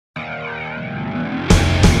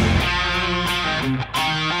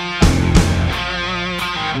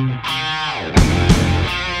It's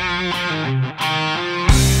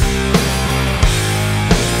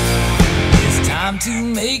time to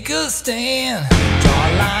make a stand. Draw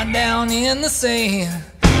a line down in the sand.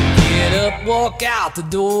 Get up, walk out the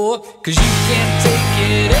door, 'cause you can't take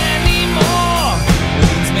it anymore.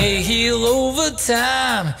 Wounds may heal over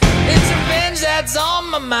time. It's revenge that's on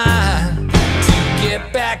my mind. To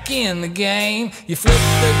get back in the game, you flip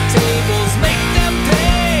the tables, make them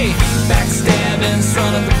pay. Backstab in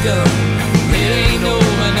front of the gun. It ain't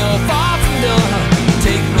over, no, far from done.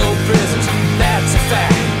 Take no prisoners, that's a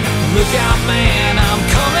fact. Look out, man, I'm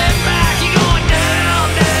coming back. You're going down,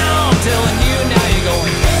 down. I'm telling you now, you're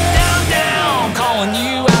going down, down. I'm calling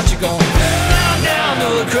you out, you're going down, down to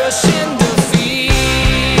a crushing defeat.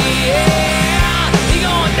 Yeah, you're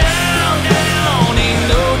going down, down. Ain't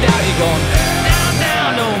no doubt you're going down, down.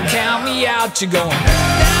 Don't count me out, you're going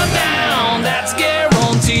down, down. That's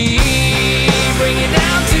guaranteed. Bring it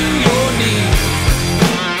down to your knees.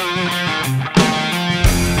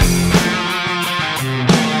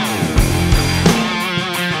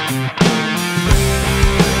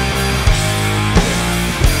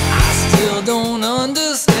 Don't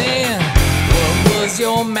understand what was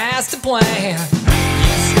your master plan.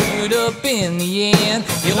 You screwed up in the end.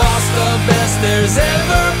 You lost the best there's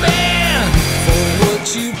ever been. For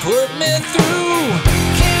what you put me through,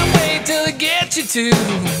 can't wait till it gets you to.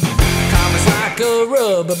 Karma's like a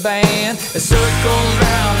rubber band, it circles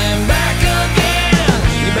round and back again.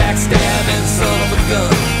 You backstabbing son of a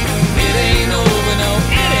gun. It ain't over, no,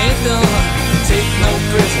 it ain't done. Take no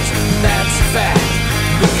prisoners, that's a fact.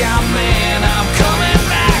 Look out, man, I'm coming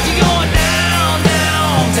back. You're going down,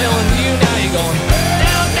 down. I'm telling you now, you're going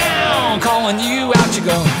down, down. Calling you out, you're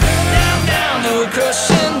going down, down to a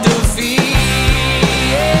crushing defeat.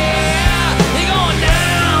 Yeah, you're going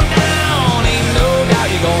down, down. Ain't no doubt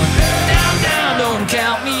you're going down, down. Don't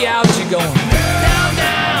count me out, you're going down,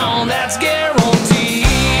 down. That's guaranteed.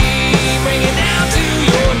 Bring it down to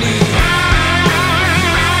your knees.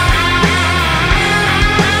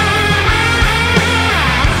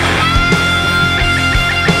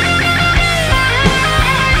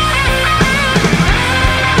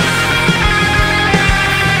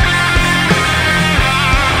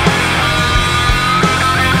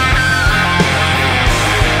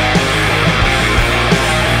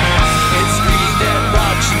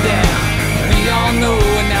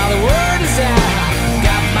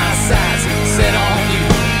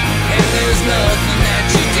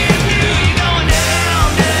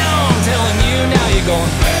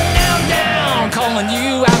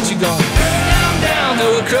 You out, you're going down, down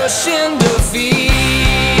to a crushing defeat.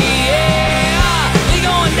 Yeah, you're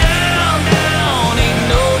going down, down. Ain't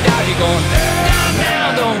no doubt you're going down, down.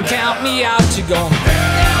 Don't count me out, you're going